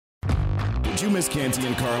Did you miss Canty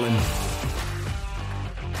and Carlin?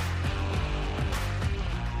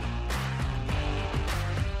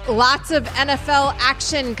 Lots of NFL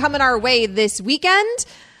action coming our way this weekend.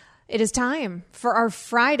 It is time for our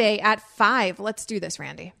Friday at 5. Let's do this,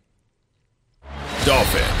 Randy.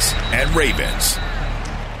 Dolphins and Ravens.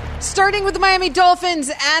 Starting with the Miami Dolphins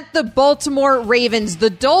at the Baltimore Ravens. The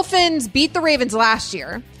Dolphins beat the Ravens last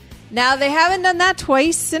year. Now, they haven't done that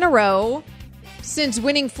twice in a row since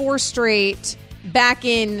winning 4 straight back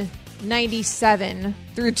in 97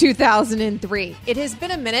 through 2003. It has been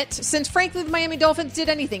a minute since, frankly, the Miami Dolphins did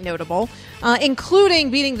anything notable, including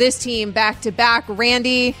beating this team back-to-back.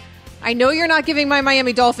 Randy, I know you're not giving my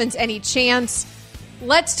Miami Dolphins any chance.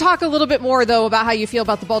 Let's talk a little bit more, though, about how you feel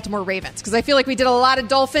about the Baltimore Ravens, because I feel like we did a lot of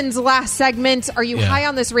Dolphins last segment. Are you high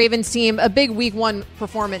on this Ravens team? A big Week 1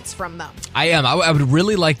 performance from them. I am. I would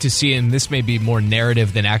really like to see, and this may be more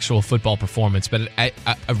narrative than actual football performance, but I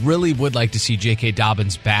really would like to see J.K.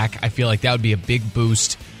 Dobbins back. I feel like that would be a big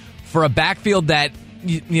boost for a backfield that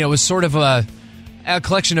is sort of a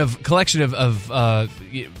collection of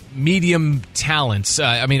medium talents.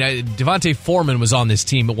 Devontae Foreman was on this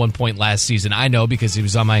team at one point last season. I know because he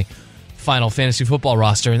was on my final fantasy football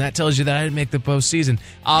roster, and that tells you that I didn't make the postseason.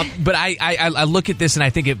 But I look at this, and I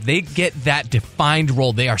think if they get that defined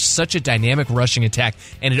role, they are such a dynamic rushing attack,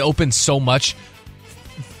 and it opens so much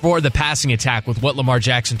for the passing attack with what Lamar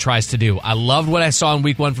Jackson tries to do. I loved what I saw in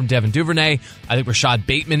Week 1 from Devin Duvernay. I think Rashad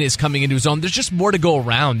Bateman is coming into his own. There's just more to go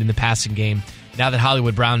around in the passing game now that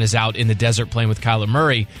Hollywood Brown is out in the desert playing with Kyler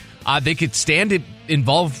Murray. They could stand to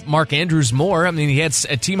involve Mark Andrews more. I mean, he had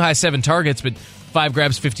a team-high 7 targets, but 5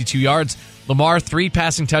 grabs, 52 yards. Lamar, 3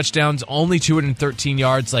 passing touchdowns, only 213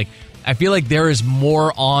 yards. I feel like there is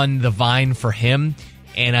more on the vine for him.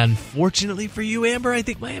 And unfortunately for you, Amber, I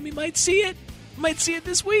think Miami might see it. Might see it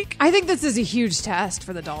this week. I think this is a huge test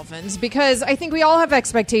for the Dolphins because I think we all have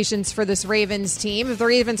expectations for this Ravens team. If the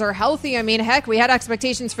Ravens are healthy, I mean, heck, we had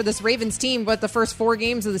expectations for this Ravens team, but the first 4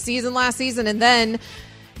 games of the season last season, and then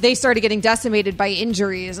they started getting decimated by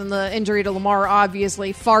injuries, and the injury to Lamar,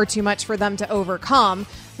 obviously, far too much for them to overcome.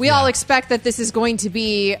 We all expect that this is going to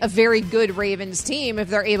be a very good Ravens team if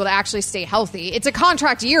they're able to actually stay healthy. It's a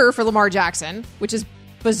contract year for Lamar Jackson, which is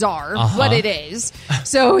bizarre, but it is.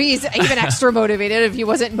 So he's even extra motivated if he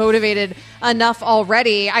wasn't motivated enough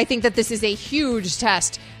already. I think that this is a huge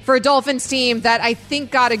test for a Dolphins team that I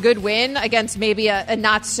think got a good win against maybe a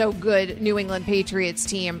not so good New England Patriots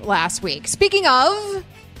team last week. Speaking of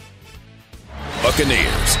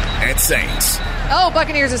Buccaneers and Saints. Oh,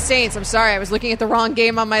 Buccaneers and Saints. I'm sorry. I was looking at the wrong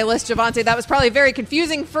game on my list, Javante. That was probably very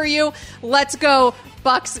confusing for you. Let's go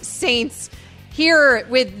Bucs Saints. Here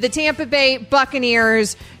with the Tampa Bay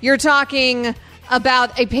Buccaneers, you're talking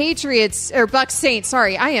about a Patriots or Bucs Saints.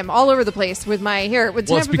 Sorry, I am all over the place with my here with Tampa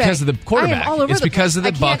Bay. Well, it's because of the quarterback. It's because of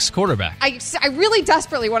the Bucs quarterback. I really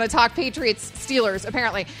desperately want to talk Patriots Steelers.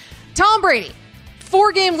 Apparently, Tom Brady,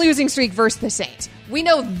 4-game losing streak versus the Saints. We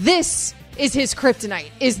know this is his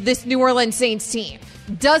kryptonite. Is this New Orleans Saints team?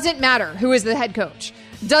 Doesn't matter who is the head coach.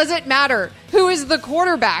 Doesn't matter who is the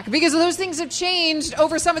quarterback, because those things have changed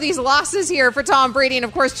over some of these losses here for Tom Brady, and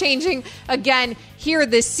of course changing again here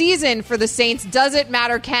this season for the Saints. Doesn't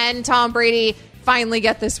matter. Can Tom Brady finally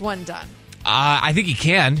get this one done? I think he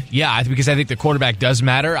can, because I think the quarterback does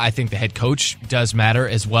matter. I think the head coach does matter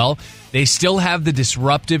as well. They still have the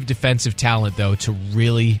disruptive defensive talent, though, to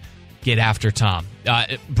really get after Tom.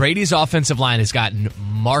 Brady's offensive line has gotten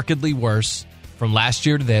markedly worse from last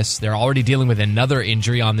year to this. They're already dealing with another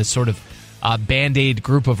injury on this sort of Band-Aid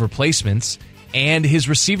group of replacements, and his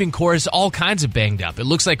receiving core is all kinds of banged up. It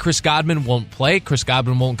looks like Chris Godwin won't play. Chris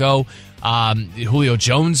Godwin won't go. Julio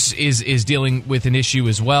Jones is dealing with an issue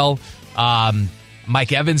as well.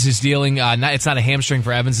 Mike Evans is dealing, it's not a hamstring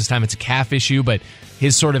for Evans this time, it's a calf issue, but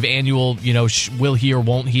his sort of annual, will he or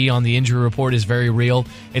won't he on the injury report is very real.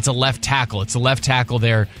 It's a left tackle. It's a left tackle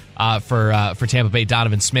there for Tampa Bay,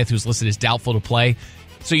 Donovan Smith, who's listed as doubtful to play.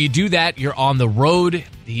 So you do that, you're on the road.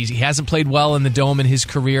 He hasn't played well in the Dome in his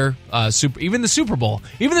career. Even the Super Bowl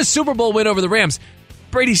win over the Rams,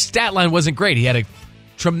 Brady's stat line wasn't great. He had a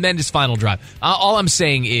tremendous final drive. All I'm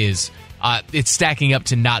saying is it's stacking up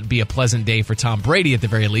to not be a pleasant day for Tom Brady at the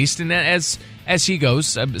very least, and as he goes,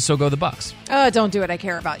 so go the Bucs. Don't do it. I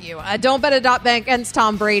care about you. Don't bet against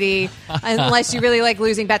Tom Brady unless you really like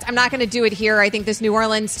losing bets. I'm not going to do it here. I think this New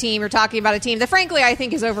Orleans team, you're talking about a team that frankly I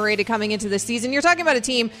think is overrated coming into this season. You're talking about a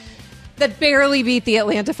team that barely beat the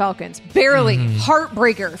Atlanta Falcons. Barely.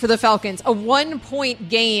 Heartbreaker for the Falcons. A 1-point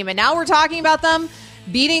game. And now we're talking about them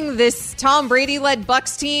beating this Tom Brady-led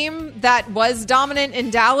Bucs team that was dominant in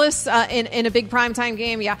Dallas in a big primetime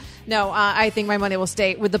game. Yeah, no, I think my money will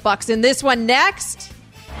stay with the Bucs in this one. Next,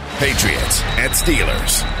 Patriots at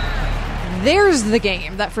Steelers. there's the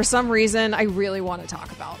game that for some reason I really want to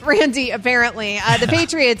talk about. Randy, apparently, the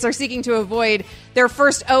Patriots are seeking to avoid their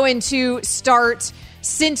first 0-2 start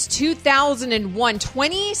since 2001.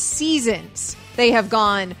 20 seasons they have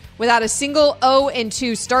gone without a single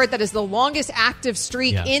 0-2 start. That is the longest active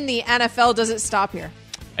streak in the NFL. Does it stop here?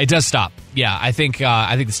 It does stop. Yeah, I think the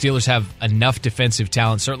Steelers have enough defensive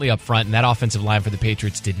talent, certainly up front, and that offensive line for the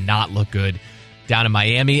Patriots did not look good down in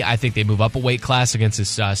Miami. I think they move up a weight class against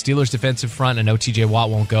this Steelers defensive front. I know TJ Watt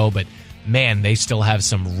won't go, but man, they still have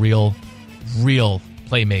some real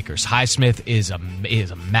playmakers. Highsmith is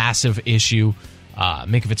a massive issue.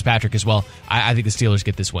 Minka Fitzpatrick as well. I think the Steelers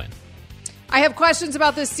get this win. I have questions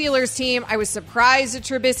about this Steelers team. I was surprised at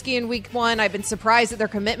Trubisky in week 1. I've been surprised at their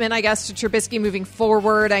commitment, I guess, to Trubisky moving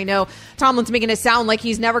forward. I know Tomlin's making it sound like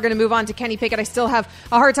he's never going to move on to Kenny Pickett. I still have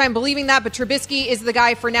a hard time believing that, but Trubisky is the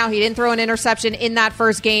guy for now. He didn't throw an interception in that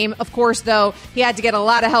first game. Of course, though, he had to get a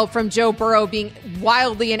lot of help from Joe Burrow being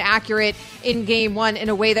wildly inaccurate in game 1 in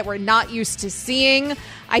a way that we're not used to seeing.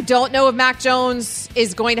 I don't know if Mac Jones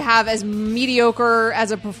is going to have as mediocre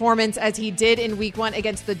as a performance as he did in week 1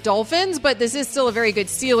 against the Dolphins, but this is still a very good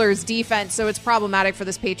Steelers defense, so it's problematic for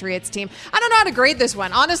this Patriots team. I don't know how to grade this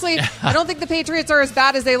one. Honestly, I don't think the Patriots are as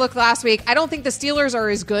bad as they looked last week. I don't think the Steelers are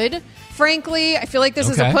as good. Frankly, I feel like this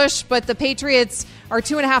is a push, but the Patriots are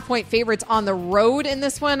 2.5-point favorites on the road in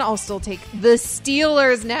this one. I'll still take the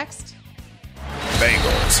Steelers next.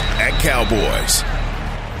 Bengals at Cowboys.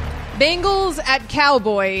 Bengals at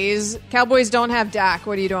Cowboys. Cowboys don't have Dak.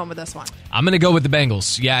 What are you doing with this one? I'm going to go with the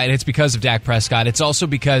Bengals. Yeah, and it's because of Dak Prescott. It's also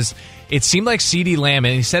because it seemed like CeeDee Lamb,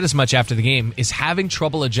 and he said as much after the game, is having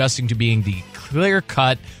trouble adjusting to being the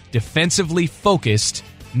clear-cut, defensively focused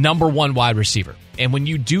number 1 wide receiver. And when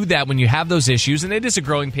you do that, when you have those issues, and it is a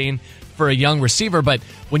growing pain for a young receiver, but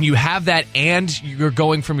when you have that and you're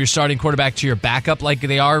going from your starting quarterback to your backup like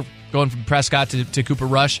they are, going from Prescott to Cooper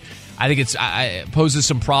Rush, I think it poses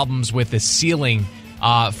some problems with the ceiling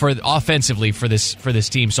for offensively for this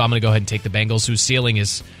team. So I'm going to go ahead and take the Bengals, whose ceiling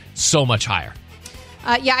is so much higher.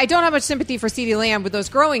 Yeah, I don't have much sympathy for CeeDee Lamb with those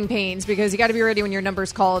growing pains because you got to be ready when your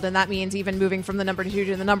number's called, and that means even moving from the number 2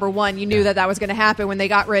 to the number 1. You knew that was going to happen when they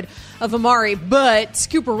got rid of Amari. But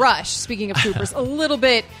Cooper Rush, speaking of Cooper's, a little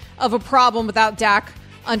bit of a problem without Dak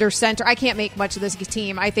under center. I can't make much of this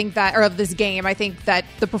team. I think that, or of this game, I think that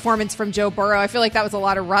the performance from Joe Burrow, I feel like that was a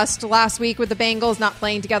lot of rust last week with the Bengals not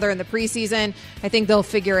playing together in the preseason. I think they'll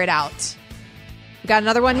figure it out. We got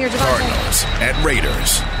another one here, Javon. Cardinals at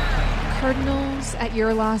Raiders. Cardinals at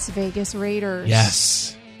your Las Vegas Raiders.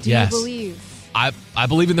 Yes. Do you believe? I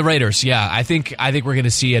believe in the Raiders. Yeah, I think we're going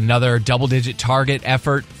to see another double-digit target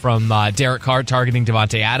effort from Derek Carr targeting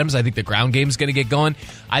Devontae Adams. I think the ground game is going to get going.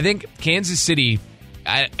 I think Kansas City.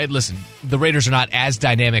 Listen, the Raiders are not as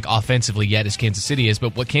dynamic offensively yet as Kansas City is,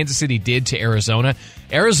 but what Kansas City did to Arizona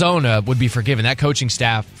would be forgiven. That coaching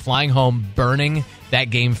staff flying home, burning that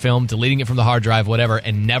game film, deleting it from the hard drive, whatever,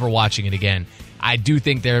 and never watching it again. I do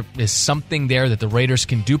think there is something there that the Raiders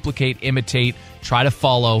can duplicate, imitate, try to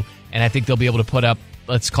follow, and I think they'll be able to put up,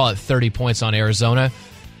 let's call it 30 points on Arizona.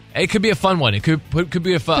 It could be a fun one. It could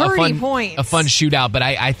be a fun shootout, but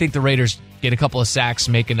I think the Raiders get a couple of sacks,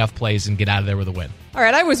 make enough plays, and get out of there with a win. All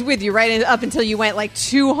right, I was with you right up until you went like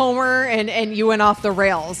 2 homer and you went off the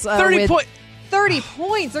rails. 30 points. 30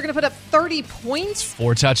 points. They're going to put up 30 points.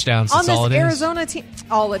 4 touchdowns. On That's all it this is. Arizona team.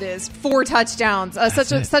 All it is. 4 touchdowns.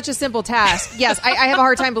 Such a simple task. Yes, I have a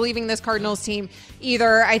hard time believing this Cardinals team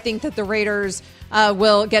either. I think that the Raiders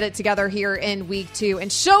will get it together here in week 2 and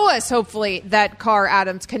show us, hopefully, that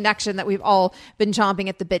Carr-Adams connection that we've all been chomping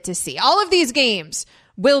at the bit to see. All of these games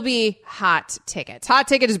will be Hot Tickets. Hot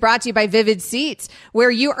Ticket is brought to you by Vivid Seats,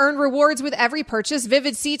 where you earn rewards with every purchase.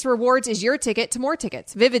 Vivid Seats Rewards is your ticket to more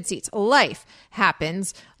tickets. Vivid Seats. Life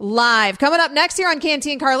happens live. Coming up next here on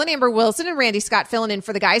Canty and Carlin, Amber Wilson and Randy Scott filling in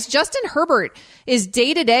for the guys. Justin Herbert is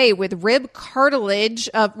day-to-day with rib cartilage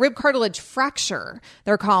fracture,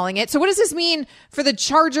 they're calling it. So what does this mean for the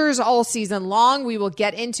Chargers all season long? We will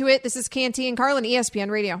get into it. This is Canty and Carlin,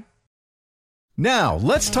 ESPN Radio. Now,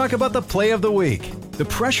 let's talk about the play of the week. The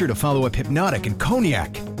pressure to follow up Hypnotic and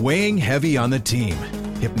Cognac, weighing heavy on the team.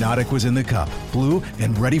 Hypnotic was in the cup, blue,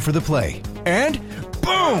 and ready for the play. And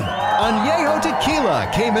boom! Añejo Tequila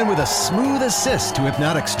came in with a smooth assist to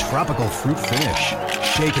Hypnotic's tropical fruit finish.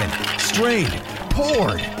 Shaken, strained,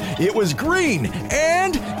 poured. It was green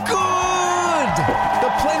and good! The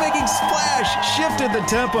playmaking splash shifted the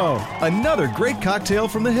tempo. Another great cocktail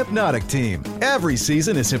from the Hypnotic team. Every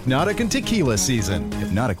season is Hypnotic and Tequila season.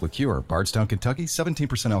 Hypnotic Liqueur, Bardstown, Kentucky,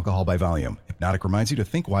 17% alcohol by volume. Hypnotic reminds you to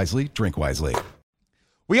think wisely, drink wisely.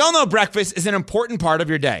 We all know breakfast is an important part of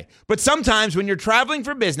your day, but sometimes when you're traveling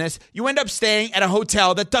for business, you end up staying at a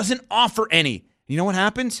hotel that doesn't offer any. You know what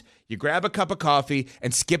happens? You grab a cup of coffee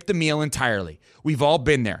and skip the meal entirely. We've all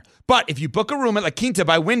been there. But if you book a room at La Quinta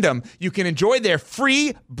by Wyndham, you can enjoy their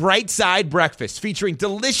free Bright Side breakfast featuring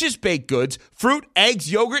delicious baked goods, fruit, eggs,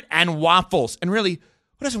 yogurt, and waffles. And really,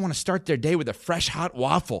 who doesn't want to start their day with a fresh hot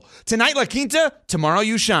waffle? Tonight, La Quinta, tomorrow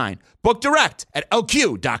you shine. Book direct at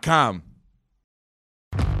lq.com.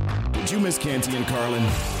 Did you miss Canty and Carlin?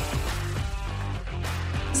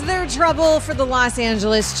 Is there trouble for the Los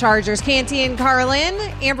Angeles Chargers? Canty and Carlin,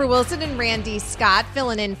 Amber Wilson and Randy Scott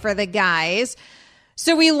filling in for the guys.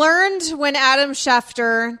 So we learned when Adam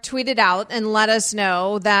Schefter tweeted out and let us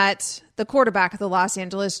know that the quarterback of the Los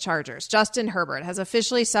Angeles Chargers, Justin Herbert, has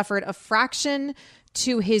officially suffered a fraction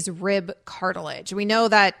to his rib cartilage. We know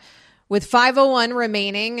that with 5:01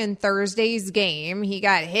 remaining in Thursday's game, he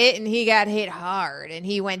got hit and he got hit hard and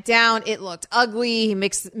he went down. It looked ugly. He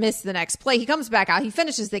missed the next play. He comes back out. He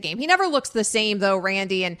finishes the game. He never looks the same though,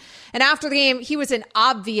 Randy. And after the game, he was in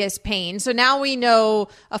obvious pain. So now we know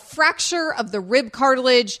a fracture of the rib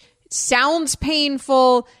cartilage. Sounds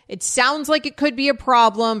painful. It sounds like it could be a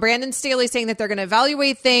problem. Brandon Staley saying that they're going to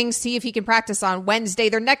evaluate things, see if he can practice on Wednesday.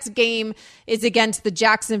 Their next game is against the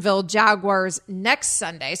Jacksonville Jaguars next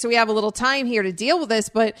Sunday. So we have a little time here to deal with this,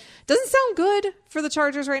 but it doesn't sound good for the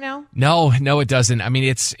Chargers right now. No, it doesn't. I mean,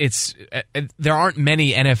 it's there aren't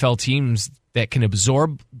many NFL teams that can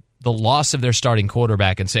absorb the loss of their starting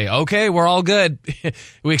quarterback and say, okay, we're all good.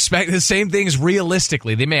 We expect the same things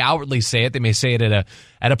realistically. They may outwardly say it. They may say it at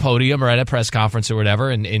a podium or at a press conference or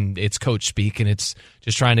whatever, and it's coach speak, and it's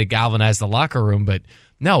just trying to galvanize the locker room. But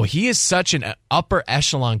no, he is such an upper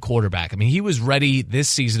echelon quarterback. I mean, he was ready this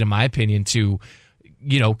season, in my opinion, to,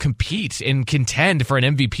 compete and contend for an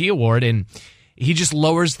MVP award, and he just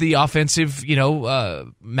lowers the offensive,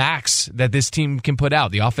 max that this team can put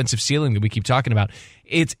out, the offensive ceiling that we keep talking about.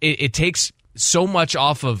 It takes so much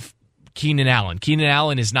off of Keenan Allen. Keenan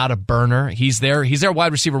Allen is not a burner. He's their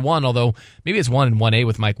wide receiver one, although maybe it's 1 and 1A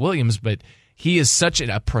with Mike Williams, but he is such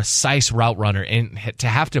a precise route runner. And to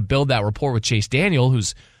have to build that rapport with Chase Daniel,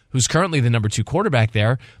 who's currently the number 2 quarterback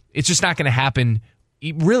there, it's just not going to happen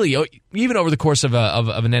really, even over the course of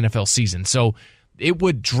an NFL season. So it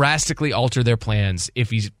would drastically alter their plans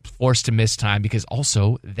if he's forced to miss time, because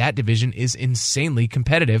also that division is insanely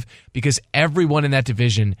competitive because everyone in that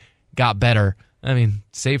division got better. I mean,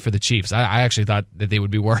 save for the Chiefs. I actually thought that they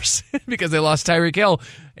would be worse because they lost Tyreek Hill,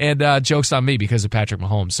 and jokes on me because of Patrick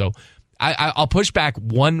Mahomes. So I'll push back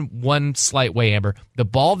one slight way, Amber. The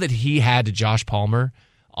ball that he had to Josh Palmer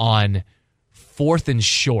on 4th and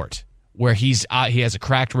short, where he has a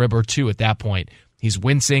cracked rib or two at that point. He's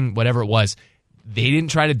wincing, whatever it was. They didn't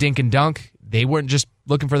try to dink and dunk. They weren't just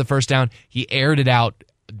looking for the first down. He aired it out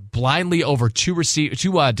blindly over two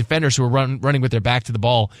defenders who were running with their back to the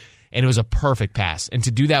ball, and it was a perfect pass. And to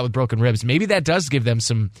do that with broken ribs, maybe that does give them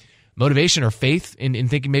some motivation or faith in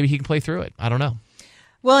thinking maybe he can play through it. I don't know.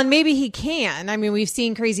 Well, and maybe he can. I mean, we've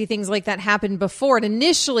seen crazy things like that happen before. And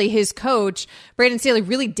initially, his coach, Brandon Staley,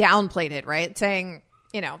 really downplayed it, right? Saying,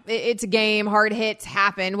 it's a game, hard hits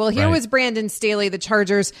happen. Well, here was Brandon Staley, the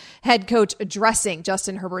Chargers head coach, addressing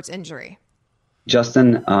Justin Herbert's injury.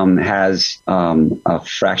 Justin has a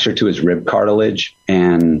fracture to his rib cartilage,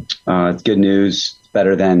 and it's good news. It's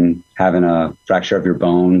better than having a fracture of your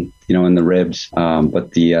bone, in the ribs.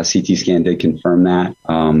 But the CT scan did confirm that,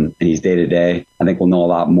 and he's day to day. I think we'll know a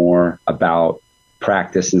lot more about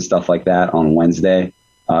practice and stuff like that on Wednesday.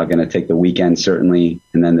 Going to take the weekend, certainly,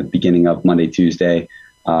 and then the beginning of Monday, Tuesday,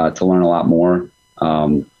 to learn a lot more,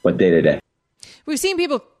 but day to day. We've seen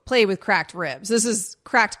people play with cracked ribs. This is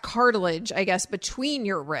cracked cartilage, I guess, between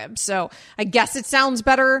your ribs. So I guess it sounds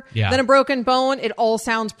better than a broken bone. It all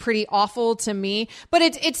sounds pretty awful to me, but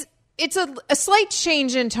it's a slight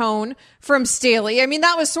change in tone from Staley. I mean,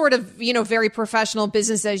 that was sort of, very professional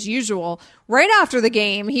business as usual. Right after the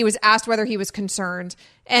game, he was asked whether he was concerned,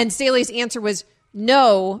 and Staley's answer was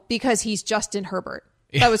no, because he's Justin Herbert.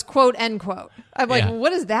 That was quote, end quote. I'm like, what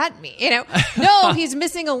does that mean? No, he's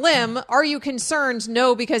missing a limb. Are you concerned?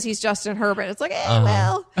 No, because he's Justin Herbert. It's like,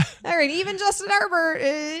 well, all right, even Justin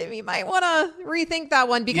Herbert, you might want to rethink that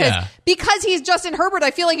one because he's Justin Herbert,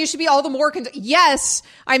 I feel like you should be all the more yes,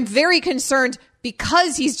 I'm very concerned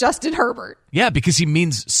because he's Justin Herbert. Yeah, because he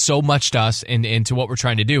means so much to us and to what we're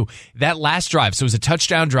trying to do. That last drive, so it was a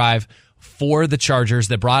touchdown drive for the Chargers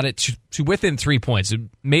that brought it to within 3 points. It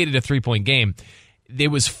made it a 3-point game. It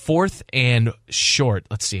was 4th and short.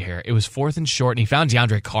 Let's see here. It was 4th and short, and he found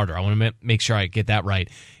DeAndre Carter. I want to make sure I get that right.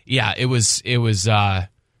 Yeah, it was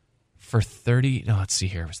for 30. No, let's see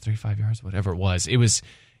here. It was 35 yards, whatever it was. It was,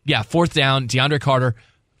 4th down, DeAndre Carter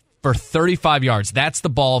for 35 yards. That's the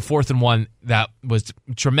ball, 4th and 1. That was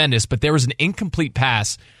tremendous, but there was an incomplete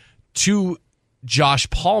pass to Josh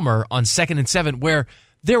Palmer on 2nd and 7 where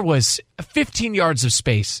there was 15 yards of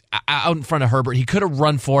space out in front of Herbert. He could have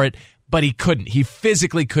run for it, but he couldn't. He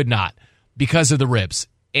physically could not because of the ribs.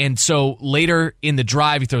 And so later in the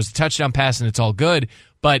drive, he throws a touchdown pass, and it's all good.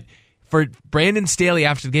 But for Brandon Staley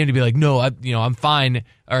after the game to be like, no, I'm fine,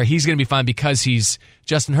 or he's going to be fine because he's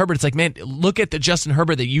Justin Herbert. It's like, man, look at the Justin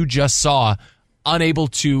Herbert that you just saw, unable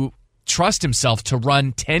to trust himself to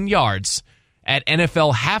run 10 yards at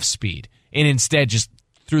NFL half speed, and instead just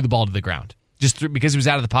threw the ball to the ground. Because he was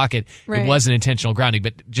out of the pocket, It wasn't intentional grounding,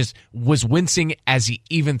 but just was wincing as he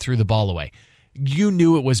even threw the ball away. You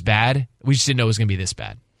knew it was bad. We just didn't know it was going to be this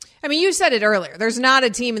bad. I mean, you said it earlier. There's not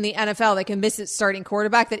a team in the NFL that can miss its starting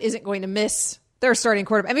quarterback that isn't going to miss their starting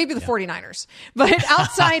quarterback. Maybe the 49ers. But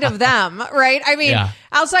outside of them, right? I mean,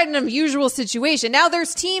 outside an unusual situation. Now,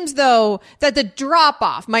 there's teams, though, that the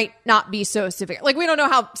drop-off might not be so severe. Like, we don't know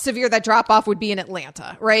how severe that drop-off would be in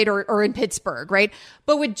Atlanta, right? Or in Pittsburgh, right?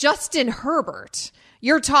 But with Justin Herbert,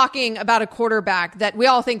 you're talking about a quarterback that we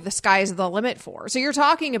all think the sky is the limit for. So you're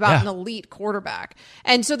talking about an elite quarterback.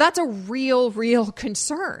 And so that's a real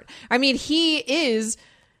concern. I mean, he is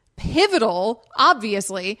pivotal,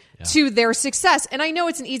 obviously, to their success. And I know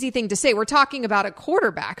it's an easy thing to say. We're talking about a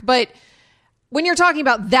quarterback, but when you're talking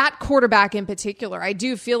about that quarterback in particular, I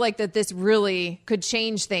do feel like that this really could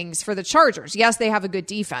change things for the Chargers. Yes, they have a good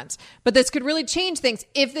defense, but this could really change things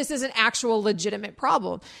if this is an actual legitimate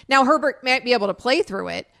problem. Now, Herbert might be able to play through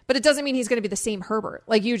it, but it doesn't mean he's going to be the same Herbert,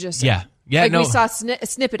 like you just said. We saw a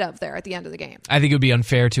snippet of there at the end of the game. I think it would be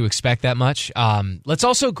unfair to expect that much. Let's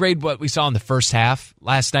also grade what we saw in the first half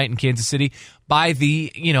last night in Kansas City by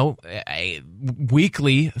the,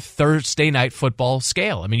 weekly Thursday night football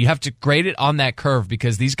scale. I mean, you have to grade it on that curve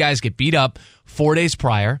because these guys get beat up 4 days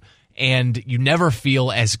prior, and you never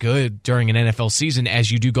feel as good during an NFL season as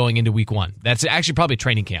you do going into week 1. That's actually probably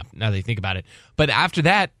training camp, now that you think about it. But after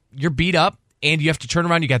that, you're beat up, and you have to turn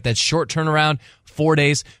around. You got that short turnaround, 4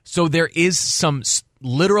 days. So there is some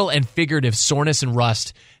literal and figurative soreness and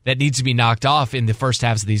rust that needs to be knocked off in the first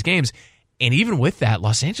halves of these games. And even with that,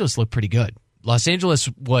 Los Angeles looked pretty good. Los Angeles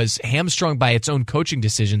was hamstrung by its own coaching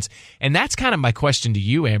decisions. And that's kind of my question to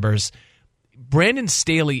you, Ambers. Brandon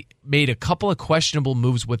Staley made a couple of questionable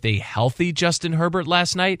moves with a healthy Justin Herbert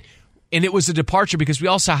last night. And it was a departure because we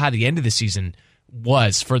all saw how the end of the season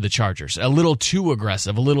was for the Chargers. A little too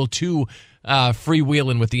aggressive, a little too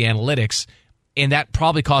freewheeling with the analytics, and that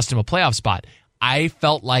probably cost him a playoff spot. I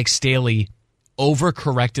felt like Staley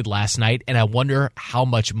overcorrected last night, and I wonder how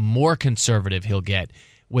much more conservative he'll get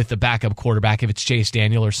with the backup quarterback if it's Chase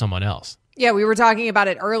Daniel or someone else. Yeah, we were talking about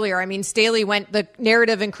it earlier. I mean, the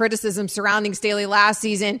narrative and criticism surrounding Staley last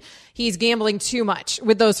season, he's gambling too much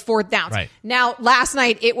with those 4th downs. Right. Now, last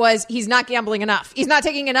night it was he's not gambling enough. He's not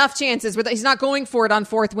taking enough chances. He's not going for it on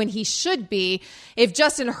 4th when he should be. If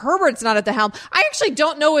Justin Herbert's not at the helm, I actually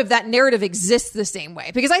don't know if that narrative exists the same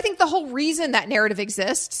way, because I think the whole reason that narrative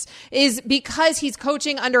exists is because he's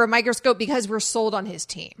coaching under a microscope because we're sold on his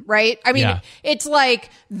team, right? I mean, It's like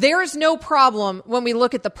there's no problem when we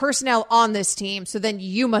look at the personnel on this team, so then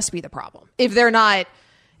you must be the problem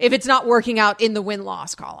if it's not working out in the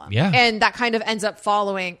win-loss column. Yeah. And that kind of ends up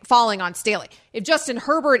falling on Staley. If Justin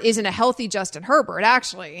Herbert isn't a healthy Justin Herbert,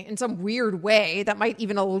 actually, in some weird way, that might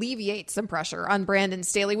even alleviate some pressure on Brandon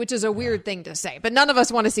Staley, which is a weird thing to say. But none of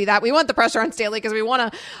us want to see that. We want the pressure on Staley because we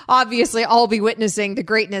want to obviously all be witnessing the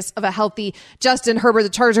greatness of a healthy Justin Herbert. The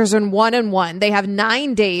Chargers are 1-1. They have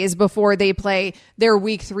 9 days before they play their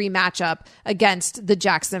Week 3 matchup against the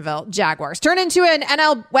Jacksonville Jaguars. Turn into an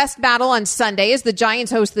NL West battle on Sunday as the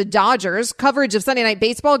Giants host the Dodgers. Coverage of Sunday Night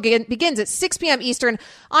Baseball begins at 6 p.m. Eastern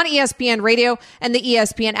on ESPN Radio and the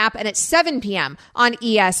ESPN app, and at 7 p.m. on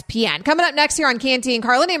ESPN. Coming up next here on Canty and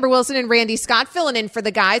Carlin, Amber Wilson and Randy Scott filling in for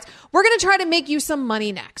the guys. We're going to try to make you some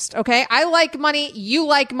money next, okay? I like money. You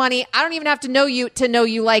like money. I don't even have to know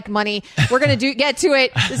you like money. We're going to get to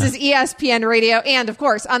it. This is ESPN Radio and, of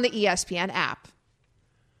course, on the ESPN app.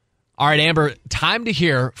 All right, Amber, time to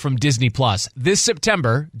hear from Disney Plus. This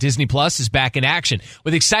September, Disney Plus is back in action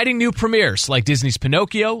with exciting new premieres like Disney's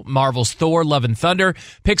Pinocchio, Marvel's Thor, Love and Thunder,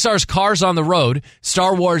 Pixar's Cars on the Road,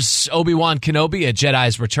 Star Wars' Obi-Wan Kenobi, A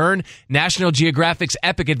Jedi's Return, National Geographic's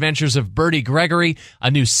Epic Adventures of Bertie Gregory, a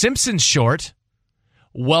new Simpsons short,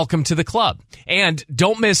 welcome to the club. And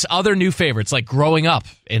don't miss other new favorites like Growing Up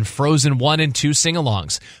and Frozen 1 and 2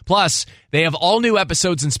 sing-alongs. Plus, they have all new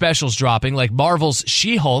episodes and specials dropping like Marvel's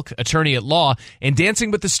She-Hulk, Attorney at Law, and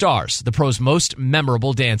Dancing with the Stars, the pros' most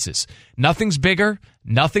memorable dances. Nothing's bigger,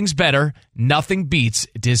 nothing's better, nothing beats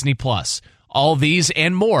Disney+. All these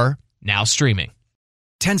and more now streaming.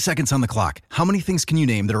 10 seconds on the clock. How many things can you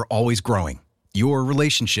name that are always growing? Your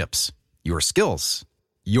relationships, your skills,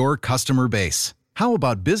 your customer base. How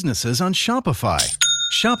about businesses on Shopify?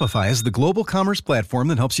 Shopify is the global commerce platform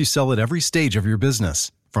that helps you sell at every stage of your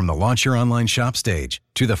business. From the launch your online shop stage,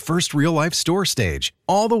 to the first real-life store stage,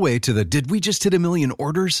 all the way to the did we just hit a million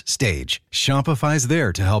orders stage. Shopify's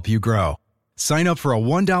there to help you grow. Sign up for a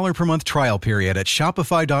 $1 per month trial period at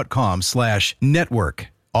shopify.com/network,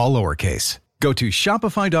 all lowercase. Go to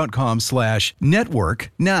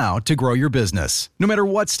shopify.com/network now to grow your business, no matter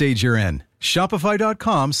what stage you're in.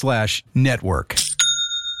 Shopify.com/network.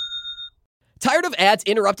 Tired of ads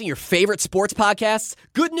interrupting your favorite sports podcasts?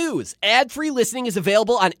 Good news! Ad-free listening is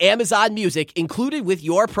available on Amazon Music, included with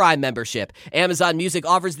your Prime membership. Amazon Music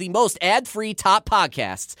offers the most ad-free top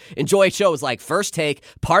podcasts. Enjoy shows like First Take,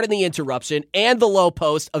 Pardon the Interruption, and The Low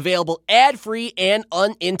Post, available ad-free and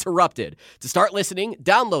uninterrupted. To start listening,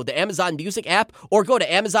 download the Amazon Music app or go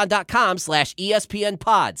to amazon.com/ESPN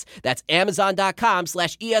Pods. That's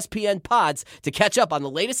amazon.com/ESPN Pods to catch up on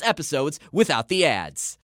the latest episodes without the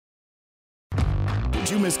ads. Did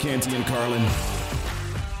you miss Canty and Carlin?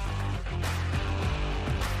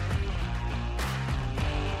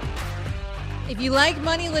 If you like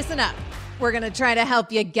money, listen up. We're going to try to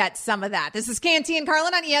help you get some of that. This is Canty and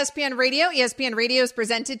Carlin on ESPN Radio. ESPN Radio is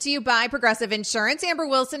presented to you by Progressive Insurance. Amber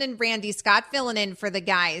Wilson and Randy Scott filling in for the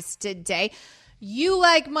guys today. You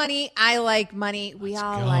like money. I like money. We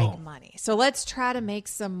all like money. So let's try to make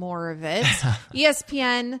some more of it.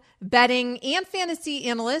 ESPN betting and fantasy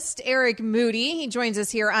analyst Eric Moody. He joins us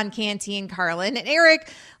here on Canty and Carlin. And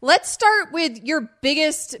Eric, let's start with your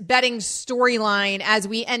biggest betting storyline as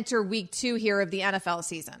we enter week 2 here of the NFL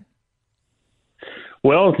season.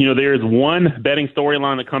 Well, there's one betting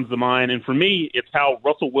storyline that comes to mind. And for me, it's how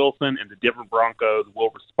Russell Wilson and the Denver Broncos will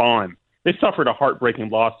respond. They suffered a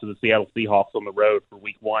heartbreaking loss to the Seattle Seahawks on the road for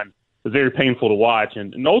week 1. It was very painful to watch.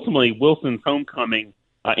 And ultimately, Wilson's homecoming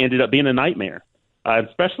ended up being a nightmare,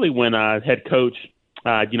 especially when head coach,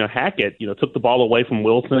 Hackett, took the ball away from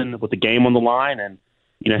Wilson with the game on the line and,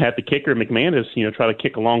 had the kicker, McManus, try to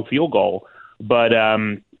kick a long field goal. But,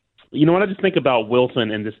 when I just think about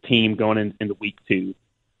Wilson and this team going into week 2,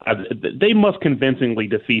 they must convincingly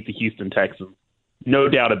defeat the Houston Texans. No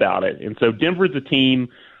doubt about it. And so Denver's a team,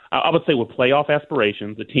 I would say, with playoff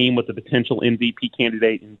aspirations, a team with a potential MVP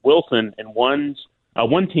candidate in Wilson, and one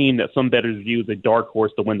team that some bettors view as a dark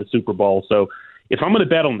horse to win the Super Bowl. So if I'm going to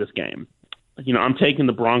bet on this game, I'm taking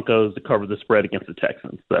the Broncos to cover the spread against the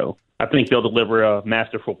Texans. So I think they'll deliver a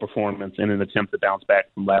masterful performance in an attempt to bounce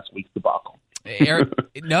back from last week's debacle. Eric,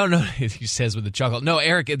 no, he says with a chuckle. No,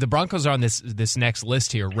 Eric, the Broncos are on this next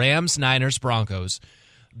list here. Rams, Niners, Broncos.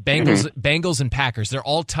 Bengals and Packers, they're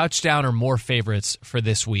all touchdown or more favorites for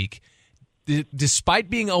this week. Despite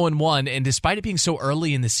being 0-1 and despite it being so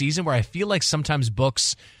early in the season where I feel like sometimes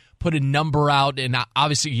books put a number out and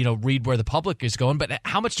obviously, read where the public is going, but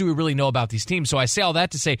how much do we really know about these teams? So I say all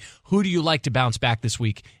that to say, who do you like to bounce back this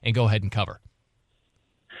week and go ahead and cover?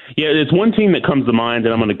 Yeah, it's one team that comes to mind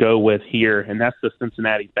that I'm going to go with here, and that's the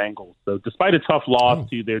Cincinnati Bengals. So despite a tough loss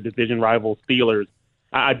to their division rival Steelers,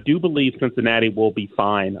 I do believe Cincinnati will be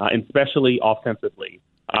fine, and especially offensively.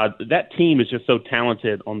 That team is just so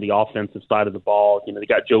talented on the offensive side of the ball. They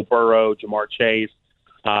got Joe Burrow, Jamar Chase,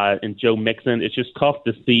 and Joe Mixon. It's just tough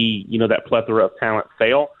to see, that plethora of talent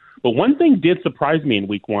fail. But one thing did surprise me in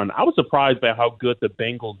week 1. I was surprised by how good the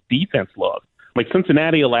Bengals defense looked. Like,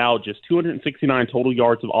 Cincinnati allowed just 269 total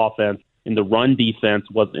yards of offense, and the run defense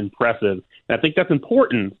was impressive. And I think that's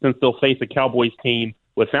important since they'll face a Cowboys team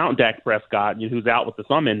without Dak Prescott, who's out with the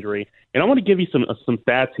thumb injury. And I want to give you some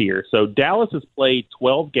stats here. So Dallas has played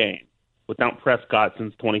 12 games without Prescott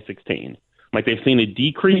since 2016. Like, they've seen a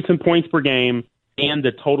decrease in points per game, and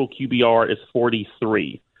the total QBR is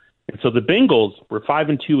 43. And so the Bengals were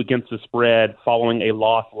 5-2 against the spread following a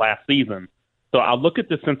loss last season. So I'll look at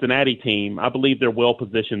the Cincinnati team. I believe they're well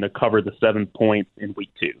positioned to cover the 7 points in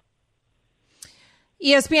week 2.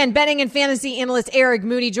 ESPN betting and fantasy analyst Eric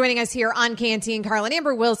Moody joining us here on Canty and Carlin.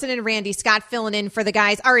 Amber Wilson and Randy Scott filling in for the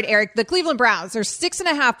guys. All right, Eric, the Cleveland Browns are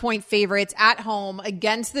 6.5-point favorites at home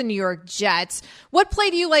against the New York Jets. What play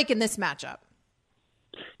do you like in this matchup?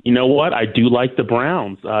 You know what? I do like the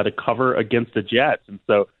Browns to cover against the Jets. And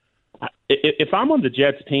so If I'm on the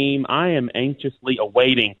Jets team, I am anxiously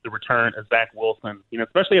awaiting the return of Zach Wilson,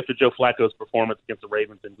 especially after Joe Flacco's performance against the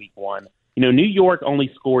Ravens in Week 1. New York only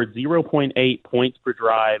scored 0.8 points per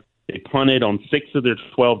drive. They punted on 6 of their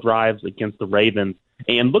 12 drives against the Ravens.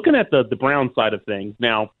 And looking at the Browns side of things,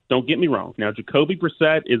 now, don't get me wrong. Now, Jacoby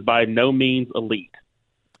Brissett is by no means elite,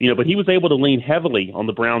 but he was able to lean heavily on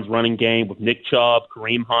the Browns running game with Nick Chubb,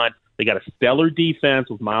 Kareem Hunt. They got a stellar defense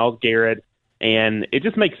with Myles Garrett. And it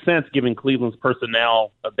just makes sense, given Cleveland's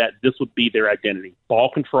personnel, that this would be their identity.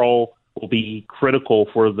 Ball control will be critical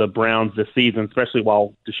for the Browns this season, especially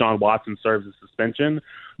while Deshaun Watson serves a suspension.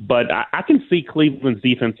 But I can see Cleveland's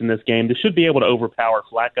defense in this game. They should be able to overpower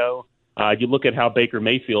Flacco. You look at how Baker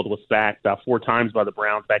Mayfield was sacked 4 times by the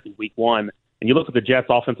Browns back in Week 1, and you look at the Jets'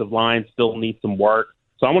 offensive line still needs some work.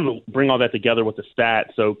 So I want to bring all that together with the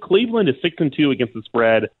stat. So Cleveland is 6-2 against the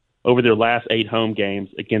spread over their last 8 home games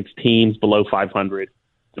against teams below 500.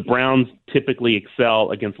 The Browns typically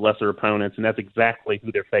excel against lesser opponents, and that's exactly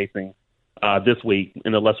who they're facing this week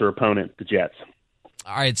in the lesser opponent, the Jets.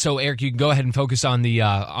 All right, so Eric, you can go ahead and focus on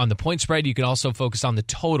the point spread. You can also focus on the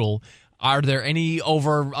total. Are there any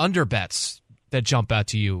over/under bets that jump out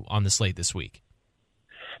to you on the slate this week?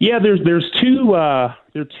 Yeah, there's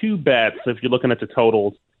two bets if you're looking at the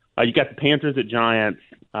totals. You got the Panthers at Giants.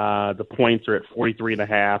 The points are at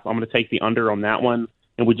 43.5. I'm going to take the under on that one.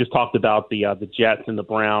 And we just talked about the Jets and the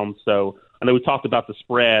Browns. So I know we talked about the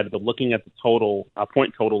spread, but looking at the total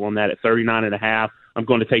point total on that at 39.5, I'm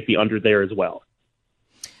going to take the under there as well.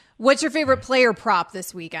 What's your favorite player prop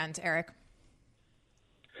this weekend, Eric?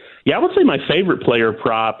 Yeah, I would say my favorite player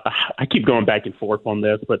prop, I keep going back and forth on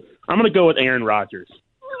this, but I'm going to go with Aaron Rodgers.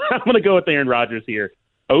 I'm going to go with Aaron Rodgers here.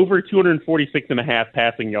 Over 246.5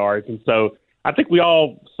 passing yards. And so I think we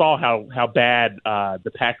all saw how bad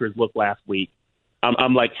the Packers looked last week.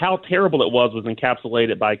 I'm like, how terrible it was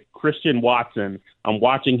encapsulated by Christian Watson. I'm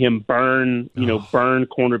watching him burn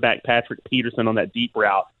cornerback Patrick Peterson on that deep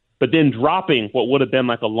route, but then dropping what would have been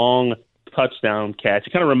like a long touchdown catch.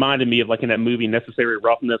 It kind of reminded me of like in that movie Necessary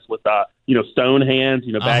Roughness with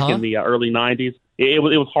Stonehands, back in the early 90s. It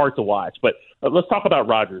was hard to watch. But let's talk about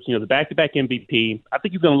Rodgers. The back-to-back MVP. I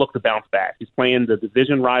think he's going to look to bounce back. He's playing the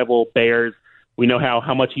division rival Bears. We know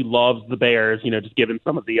how much he loves the Bears, just given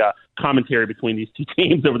some of the commentary between these two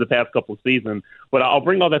teams over the past couple of seasons. But I'll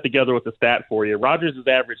bring all that together with the stat for you. Rodgers has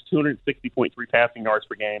averaged 260.3 passing yards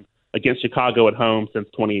per game against Chicago at home since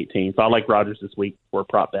 2018. So I like Rodgers this week for a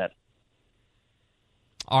prop bet.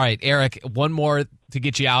 All right, Eric, one more to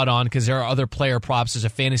get you out on because there are other player props. There's a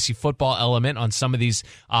fantasy football element on some of these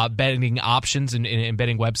betting options and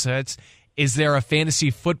betting websites. Is there a fantasy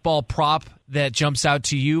football prop that jumps out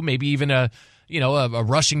to you? Maybe even a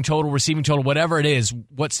rushing total, receiving total, whatever it is.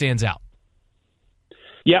 What stands out?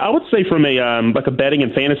 Yeah, I would say from a betting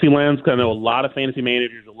and fantasy lens, because I know a lot of fantasy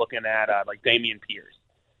managers are looking at like Dameon Pierce.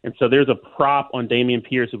 And so there's a prop on Dameon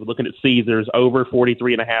Pierce if we're looking at Caesars over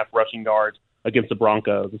 43.5 rushing yards against the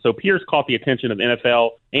Broncos. And so Pierce caught the attention of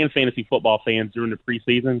NFL and fantasy football fans during the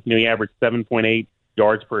preseason. He averaged 7.8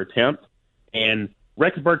 yards per attempt. And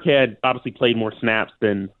Rex Burkhead obviously played more snaps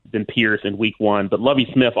than Pierce in Week 1. But Lovie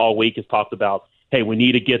Smith all week has talked about, hey, we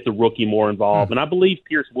need to get the rookie more involved. And I believe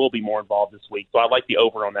Pierce will be more involved this week. So I like the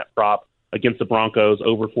over on that prop against the Broncos,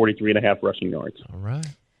 over 43.5 rushing yards. All right.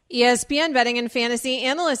 ESPN betting and fantasy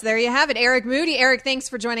analyst. There you have it. Eric Moody. Eric, thanks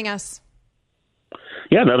for joining us.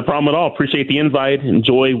 Yeah, not a problem at all. Appreciate the invite.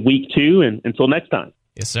 Enjoy Week 2, and until next time.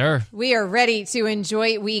 Yes, sir. We are ready to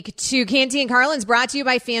enjoy Week 2. Canty and Carlin's brought to you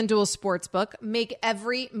by FanDuel Sportsbook. Make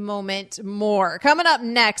every moment more. Coming up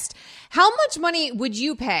next, how much money would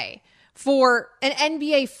you pay for an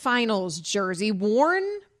NBA Finals jersey worn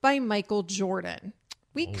by Michael Jordan?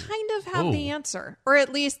 We kind of have the answer, or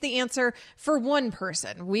at least the answer for one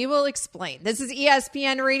person. We will explain. This is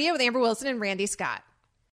ESPN Radio with Amber Wilson and Randy Scott.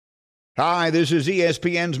 Hi, this is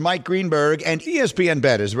ESPN's Mike Greenberg, and ESPN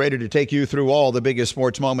Bet is ready to take you through all the biggest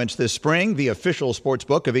sports moments this spring. The official sports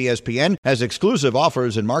book of ESPN has exclusive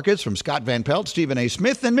offers and markets from Scott Van Pelt, Stephen A.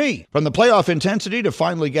 Smith, and me. From the playoff intensity to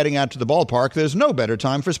finally getting out to the ballpark, there's no better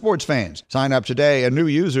time for sports fans. Sign up today, and new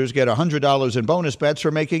users get $100 in bonus bets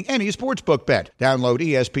for making any sportsbook bet. Download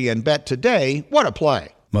ESPN Bet today. What a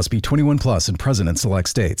play. Must be 21 plus and present in select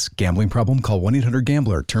states. Gambling problem? Call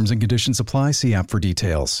 1-800-GAMBLER. Terms and conditions apply. See app for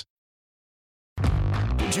details.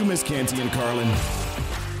 Did you miss Canty and Carlin?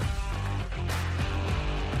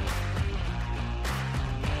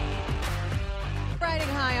 Riding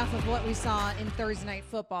high off of what we saw in Thursday Night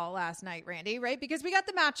Football last night, Randy, right? Because we got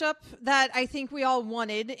the matchup that I think we all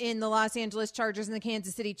wanted in the Los Angeles Chargers and the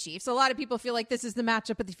Kansas City Chiefs. A lot of people feel like this is the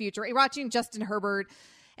matchup of the future. Watching Justin Herbert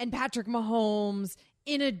and Patrick Mahomes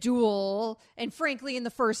in a duel. And frankly, in the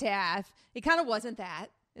first half, it kind of wasn't that.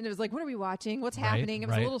 And it was like, what are we watching? What's happening? It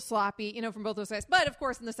was a little sloppy, from both those sides. But of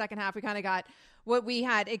course, in the second half, we kind of got what we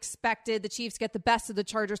had expected. The Chiefs get the best of the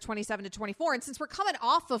Chargers 27-24. And since we're coming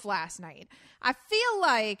off of last night, I feel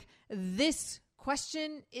like this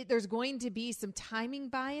question, there's going to be some timing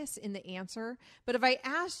bias in the answer. But if I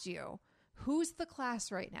asked you, who's the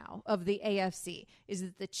class right now of the AFC? Is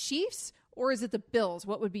it the Chiefs or is it the Bills?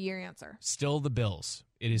 What would be your answer? Still the Bills.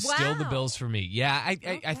 It is still the Bills for me. Yeah,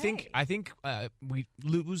 I think we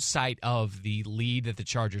lose sight of the lead that the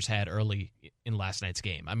Chargers had early in last night's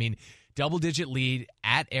game. I mean, double-digit lead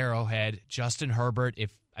at Arrowhead. Justin Herbert,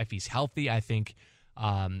 if he's healthy, I think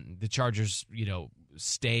the Chargers,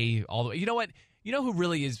 stay all the way. You know what? You know who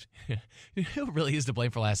really is to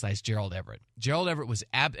blame for last night's Gerald Everett. Gerald Everett was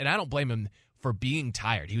and I don't blame him for being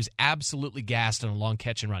tired. He was absolutely gassed on a long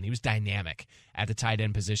catch and run. He was dynamic at the tight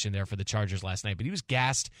end position there for the Chargers last night, but he was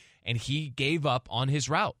gassed and he gave up on his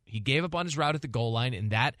route. He gave up on his route at the goal line,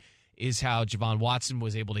 and that is how Javon Watson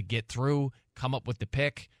was able to get through, come up with the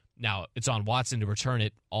pick. Now, it's on Watson to return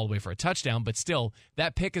it all the way for a touchdown, but still,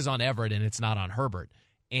 that pick is on Everett and it's not on Herbert.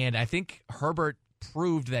 And I think Herbert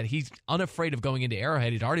proved that he's unafraid of going into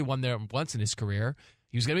Arrowhead. He'd already won there once in his career.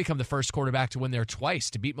 He was going to become the first quarterback to win there twice,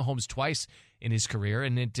 to beat Mahomes twice in his career,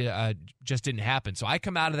 and it just didn't happen. So I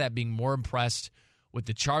come out of that being more impressed with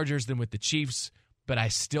the Chargers than with the Chiefs, but I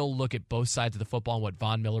still look at both sides of the football and what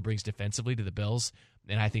Von Miller brings defensively to the Bills,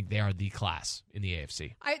 and I think they are the class in the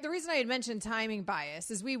AFC. The reason I had mentioned timing bias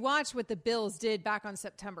is we watched what the Bills did back on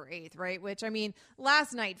September 8th, right? Which,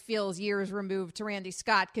 last night feels years removed to Randy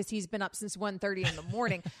Scott because he's been up since 1:30 in the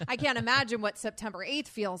morning. I can't imagine what September 8th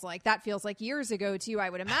feels like. That feels like years ago to you, I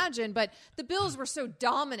would imagine. But the Bills were so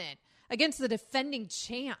dominant against the defending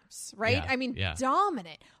champs, right? Yeah.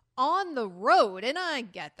 Dominant. On the road, and I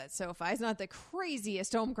get that SoFi is not the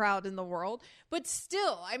craziest home crowd in the world, but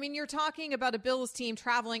still, you're talking about a Bills team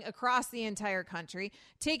traveling across the entire country,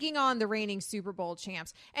 taking on the reigning Super Bowl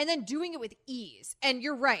champs, and then doing it with ease. And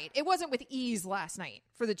you're right, it wasn't with ease last night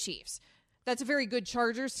for the Chiefs. That's a very good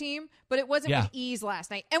Chargers team, but it wasn't with ease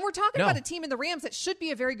last night. And we're talking about a team in the Rams that should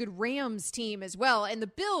be a very good Rams team as well, and the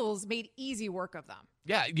Bills made easy work of them.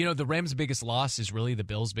 Yeah, the Rams' biggest loss is really the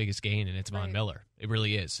Bills' biggest gain, and it's Von Miller. It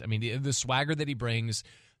really is. The swagger that he brings,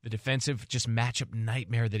 the defensive just matchup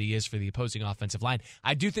nightmare that he is for the opposing offensive line.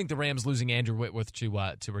 I do think the Rams losing Andrew Whitworth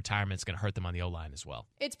to retirement is going to hurt them on the O-line as well.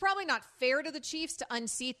 It's probably not fair to the Chiefs to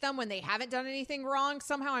unseat them when they haven't done anything wrong.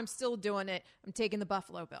 Somehow I'm still doing it. I'm taking the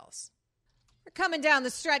Buffalo Bills. We're coming down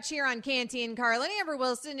the stretch here on Canty and Carlin. Amber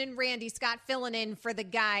Wilson and Randy Scott filling in for the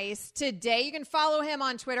guys today. You can follow him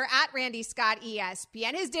on Twitter at Randy Scott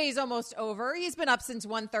ESPN. His day's almost over. He's been up since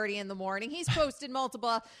 1:30 in the morning. He's posted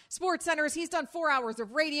multiple sports centers. He's done 4 hours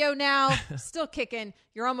of radio now. Still kicking.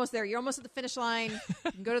 You're almost there. You're almost at the finish line.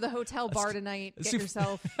 You can go to the hotel bar tonight. Get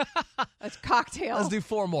yourself a cocktail. Let's do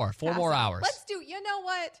 4 more. 4 more hours. You know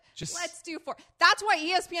what? Let's do 4. That's why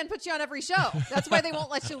ESPN puts you on every show. That's why they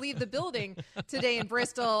won't let you leave the building today in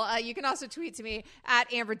Bristol. You can also tweet to me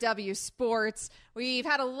at Amber W Sports. We've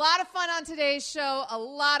had a lot of fun on today's show, a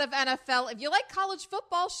lot of NFL. If you like college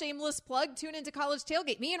football, shameless plug, tune into College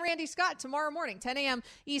Tailgate. Me and Randy Scott tomorrow morning, 10 a.m.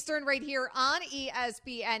 Eastern, right here on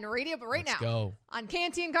ESPN Radio. But right now, on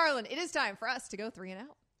Canty and Carlin, it is time for us to go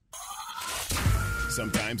 3-and-out.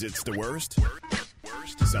 Sometimes it's the worst.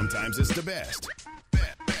 Sometimes it's the best.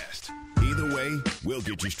 Either way, we'll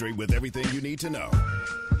get you straight with everything you need to know.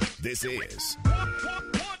 This is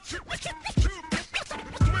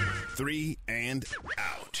 3 and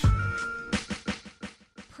Out.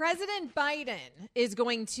 President Biden is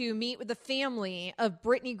going to meet with the family of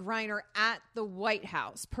Brittany Griner at the White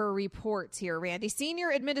House, per reports here, Randy. Senior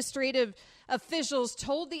administrative officials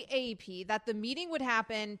told the AP that the meeting would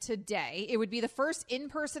happen today. It would be the first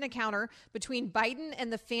in-person encounter between Biden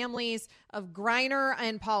and the families of Griner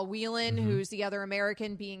and Paul Whelan, who's the other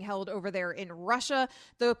American being held over there in Russia,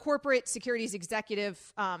 the corporate securities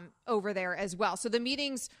executive over there as well. So the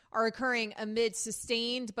meetings are occurring amid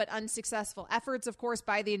sustained but unsuccessful efforts, of course,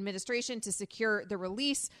 by the administration to secure the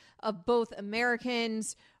release of both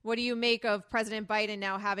Americans. What do you make of President Biden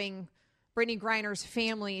now having Brittany Griner's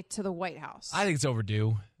family to the White House? I think it's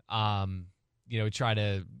overdue. Try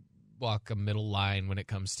to walk a middle line when it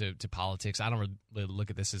comes to politics. I don't really look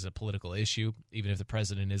at this as a political issue, even if the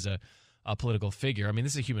president is a political figure.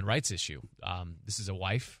 This is a human rights issue. This is a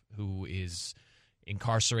wife who is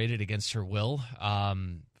incarcerated against her will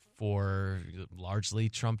for largely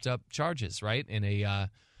trumped up charges, right? In a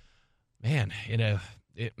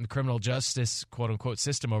criminal justice, quote unquote,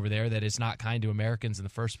 system over there that is not kind to Americans in the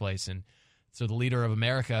first place. And so the leader of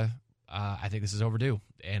America I think this is overdue.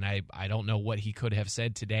 And I don't know what he could have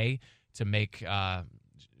said today to make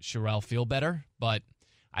Sherelle feel better, but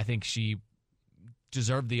I think she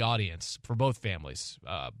deserved the audience for both families,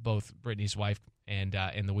 both Brittany's wife and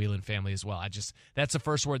the Whelan family as well. That's the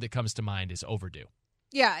first word that comes to mind is overdue.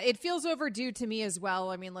 Yeah, it feels overdue to me as well.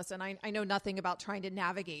 I mean, listen, I know nothing about trying to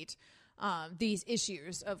navigate these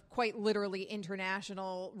issues of quite literally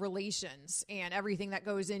international relations and everything that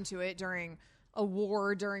goes into it during a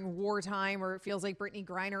war, during wartime, where it feels like Brittany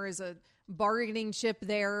Griner is a bargaining chip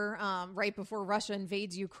there right before Russia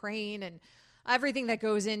invades Ukraine and everything that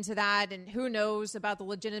goes into that. And who knows about the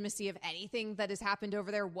legitimacy of anything that has happened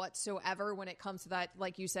over there whatsoever when it comes to that,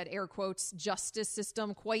 like you said, air quotes, justice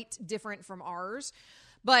system, quite different from ours.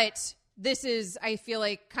 But this is, I feel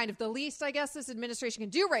like, kind of the least, I guess, this administration can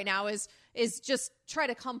do right now is just try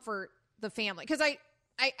to comfort the family. Because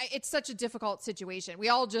it's such a difficult situation. We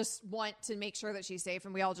all just want to make sure that she's safe,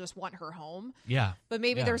 and we all just want her home. Yeah. But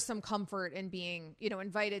maybe there's some comfort in being,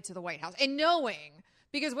 invited to the White House and knowing,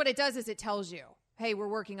 because what it does is it tells you, hey, we're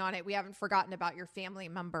working on it. We haven't forgotten about your family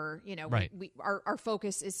member. Right. Our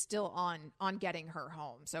focus is still on getting her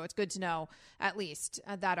home. So it's good to know at least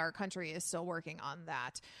that our country is still working on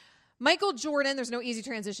that. Michael Jordan, there's no easy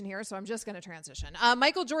transition here, so I'm just going to transition.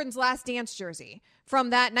 Michael Jordan's Last Dance jersey from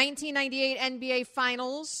that 1998 NBA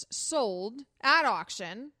Finals sold at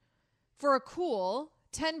auction for a cool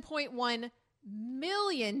 $10.1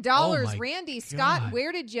 million. Randy Scott,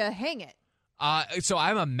 where did you hang it? So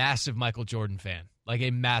I'm a massive Michael Jordan fan. I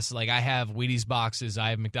have Wheaties boxes, I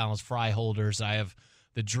have McDonald's fry holders, I have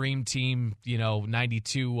the Dream Team,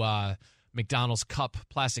 92 McDonald's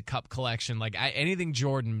plastic cup collection. Anything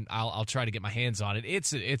Jordan, I'll try to get my hands on it.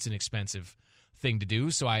 It's an expensive thing to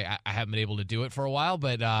do, so I haven't been able to do it for a while,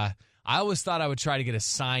 but I always thought I would try to get a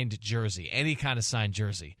signed jersey, any kind of signed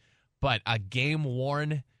jersey. But a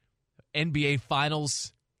game-worn NBA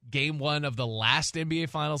Finals, Game 1 of the last NBA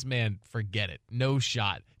Finals, man, forget it. No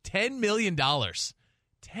shot. $10 million.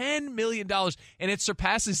 $10 million. And it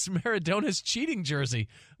surpasses Maradona's cheating jersey,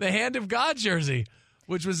 the Hand of God jersey,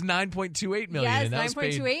 which was $9.28 million. Yes,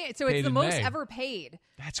 $9.28. So it's the most ever paid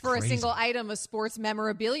for crazy. A single item of sports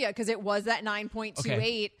memorabilia, because it was that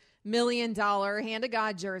 $9.28 million Hand of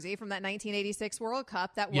God jersey from that 1986 World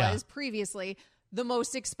Cup that was previously the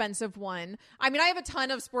most expensive one. I mean, I have a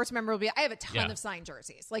ton of sports memorabilia. I have a ton of signed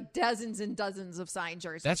jerseys, like dozens and dozens of signed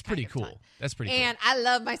jerseys. That's pretty cool. And I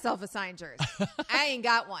love myself a signed jersey. I ain't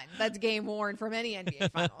got one that's game worn from any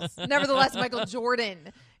NBA Finals. Nevertheless, Michael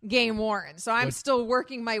Jordan game worn. So I'm still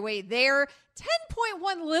working my way there.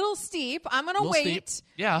 10.1 little steep. I'm going to wait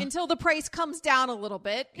until the price comes down a little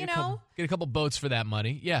bit, get a couple boats for that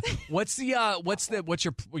money. Yeah. What's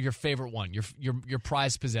your favorite one? Your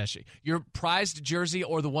prized possession? Your prized jersey,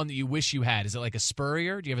 or the one that you wish you had? Is it like a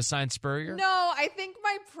Spurrier? Do you have a signed Spurrier? No, I think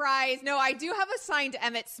my prize. No, I do have a signed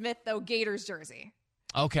Emmitt Smith though Gators jersey.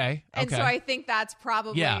 Okay. And so I think that's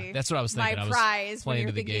probably that's what I was thinking. My prize when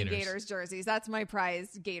you're thinking Gators jerseys. That's my prize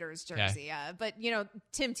Gators jersey. Okay. But,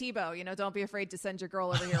 Tim Tebow, don't be afraid to send your girl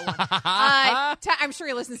over here one. I'm sure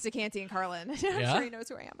he listens to Canty and Carlin. I'm sure he knows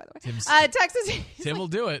who I am, by the way. Texas. Tim will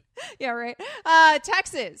do it. Yeah, right.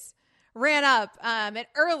 Texas ran up an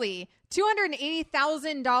early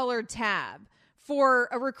 $280,000 tab for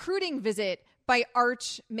a recruiting visit by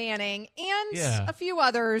Arch Manning and a few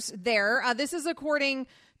others there. This is according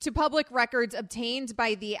to public records obtained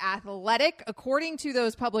by The Athletic. According to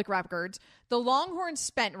those public records, the Longhorns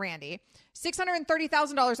spent, Randy,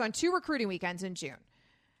 $630,000 on 2 recruiting weekends in June.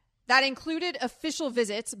 That included official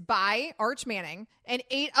visits by Arch Manning and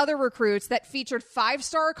 8 other recruits that featured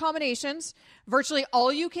 5-star accommodations, virtually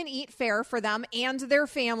all-you-can-eat fare for them and their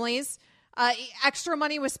families. Extra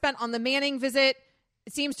money was spent on the Manning visit.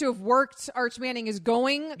 It seems to have worked. Arch Manning is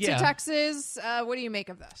going to Texas. What do you make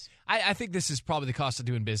of this? I think this is probably the cost of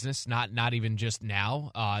doing business, not even just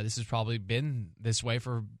now. This has probably been this way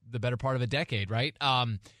for the better part of a decade, right?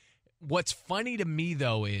 What's funny to me,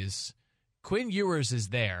 though, is Quinn Ewers is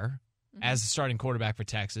there as the starting quarterback for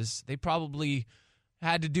Texas. They probably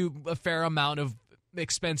had to do a fair amount of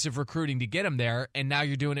expensive recruiting to get him there, and now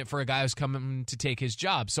you're doing it for a guy who's coming to take his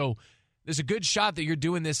job. So there's a good shot that you're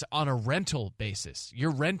doing this on a rental basis.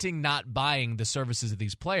 You're renting, not buying the services of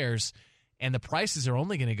these players, and the prices are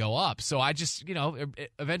only going to go up. So I just,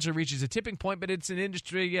 it eventually reaches a tipping point, but it's an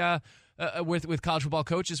industry with college football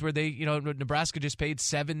coaches where they, Nebraska just paid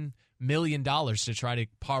 $7 million to try to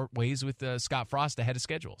part ways with Scott Frost ahead of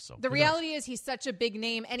schedule. So the reality is he's such a big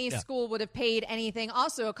name. Any school would have paid anything.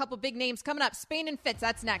 Also, a couple big names coming up. Spain and Fitz.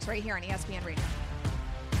 That's next right here on ESPN Radio.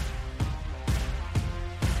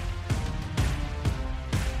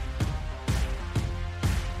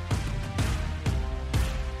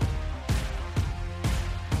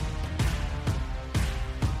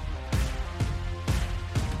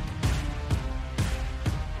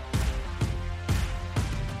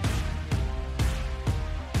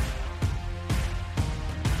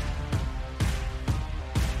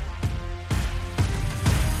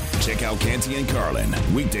 Check out Canty and Carlin,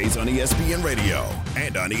 weekdays on ESPN Radio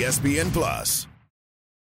and on ESPN Plus.